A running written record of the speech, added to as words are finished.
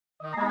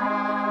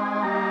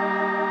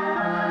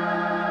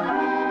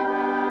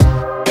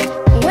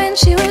when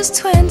she was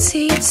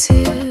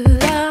 22,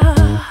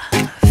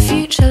 the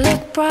future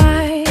looked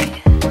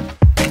bright.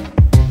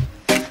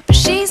 But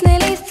she's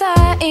nearly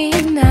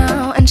 30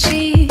 now, and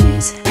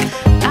she's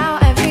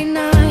out every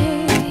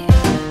night.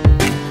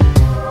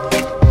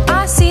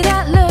 I see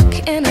that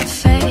look in her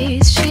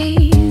face,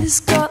 she's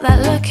got that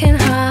look in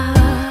her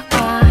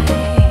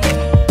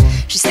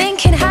eye. She's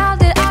thinking, how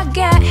did I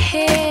get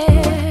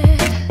here?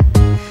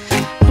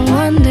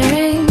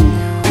 Wondering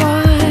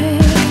why.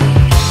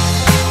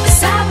 It's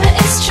sad but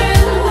it's true,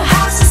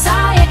 how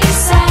society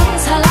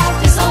says her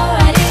life is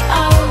already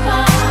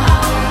over.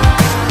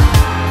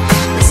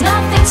 There's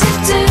nothing to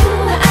do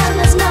and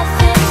there's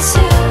nothing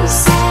to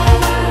say,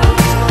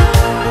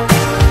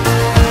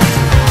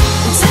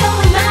 until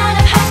the man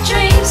of her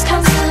dreams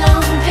comes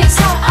along, picks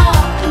her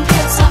up and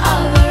puts her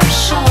over his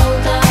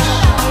shoulder.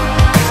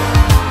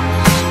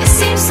 It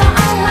seems so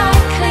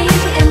unlikely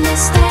in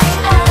this day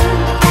and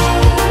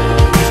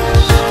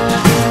age.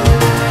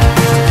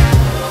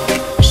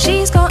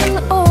 She's got an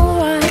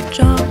alright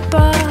job,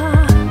 but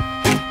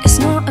it's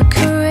not a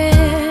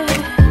career.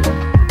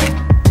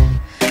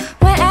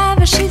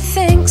 Whenever she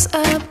thinks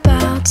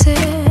about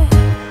it,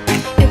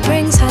 it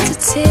brings her to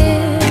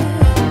tears.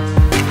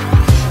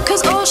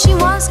 'Cause all she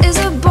wants is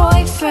a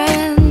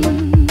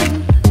boyfriend.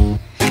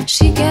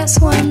 She gets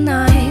one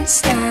night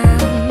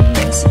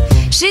stands.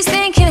 She's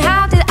thinking,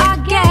 how did I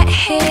get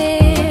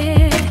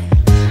here?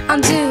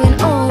 I'm doing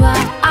all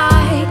that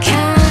I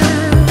can.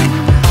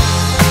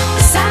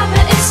 It's sad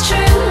but it's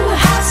true,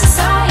 how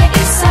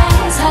society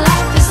says her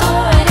life is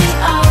already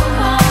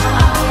over.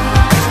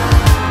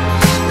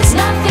 There's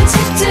nothing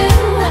to do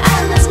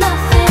and there's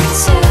nothing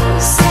to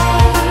say,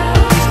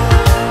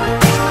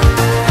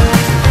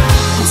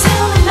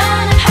 until the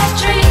man of her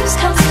dreams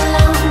comes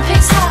along,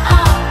 picks her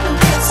up and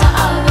puts her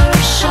over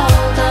his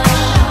shoulder.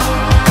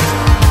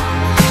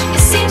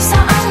 It seems so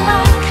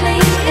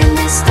unlikely in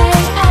this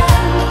day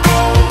and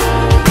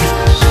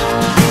age.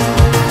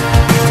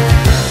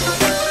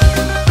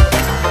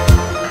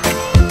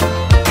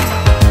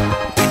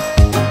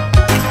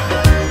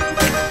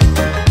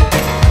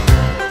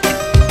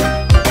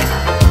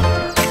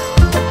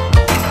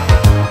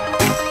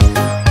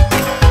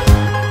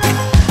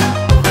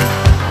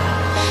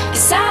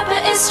 It's sad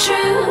but it's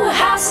true,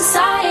 how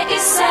society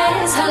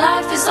says her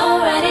life is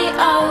already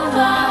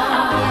over.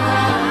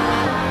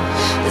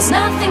 There's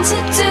nothing to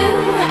do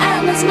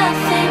and there's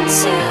nothing